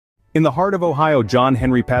In the heart of Ohio, John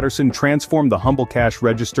Henry Patterson transformed the humble cash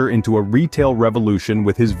register into a retail revolution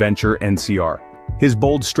with his venture NCR. His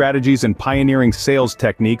bold strategies and pioneering sales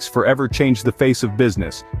techniques forever changed the face of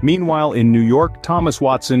business. Meanwhile, in New York, Thomas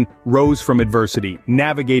Watson rose from adversity,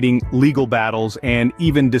 navigating legal battles and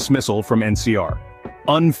even dismissal from NCR.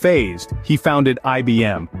 Unfazed, he founded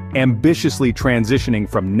IBM, ambitiously transitioning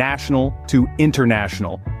from national to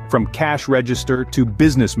international, from cash register to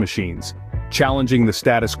business machines, challenging the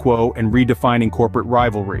status quo and redefining corporate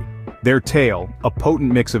rivalry. Their tale, a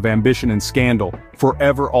potent mix of ambition and scandal,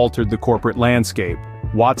 forever altered the corporate landscape.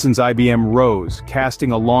 Watson's IBM rose,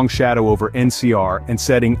 casting a long shadow over NCR and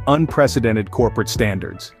setting unprecedented corporate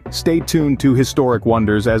standards. Stay tuned to Historic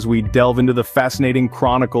Wonders as we delve into the fascinating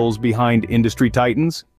chronicles behind industry titans.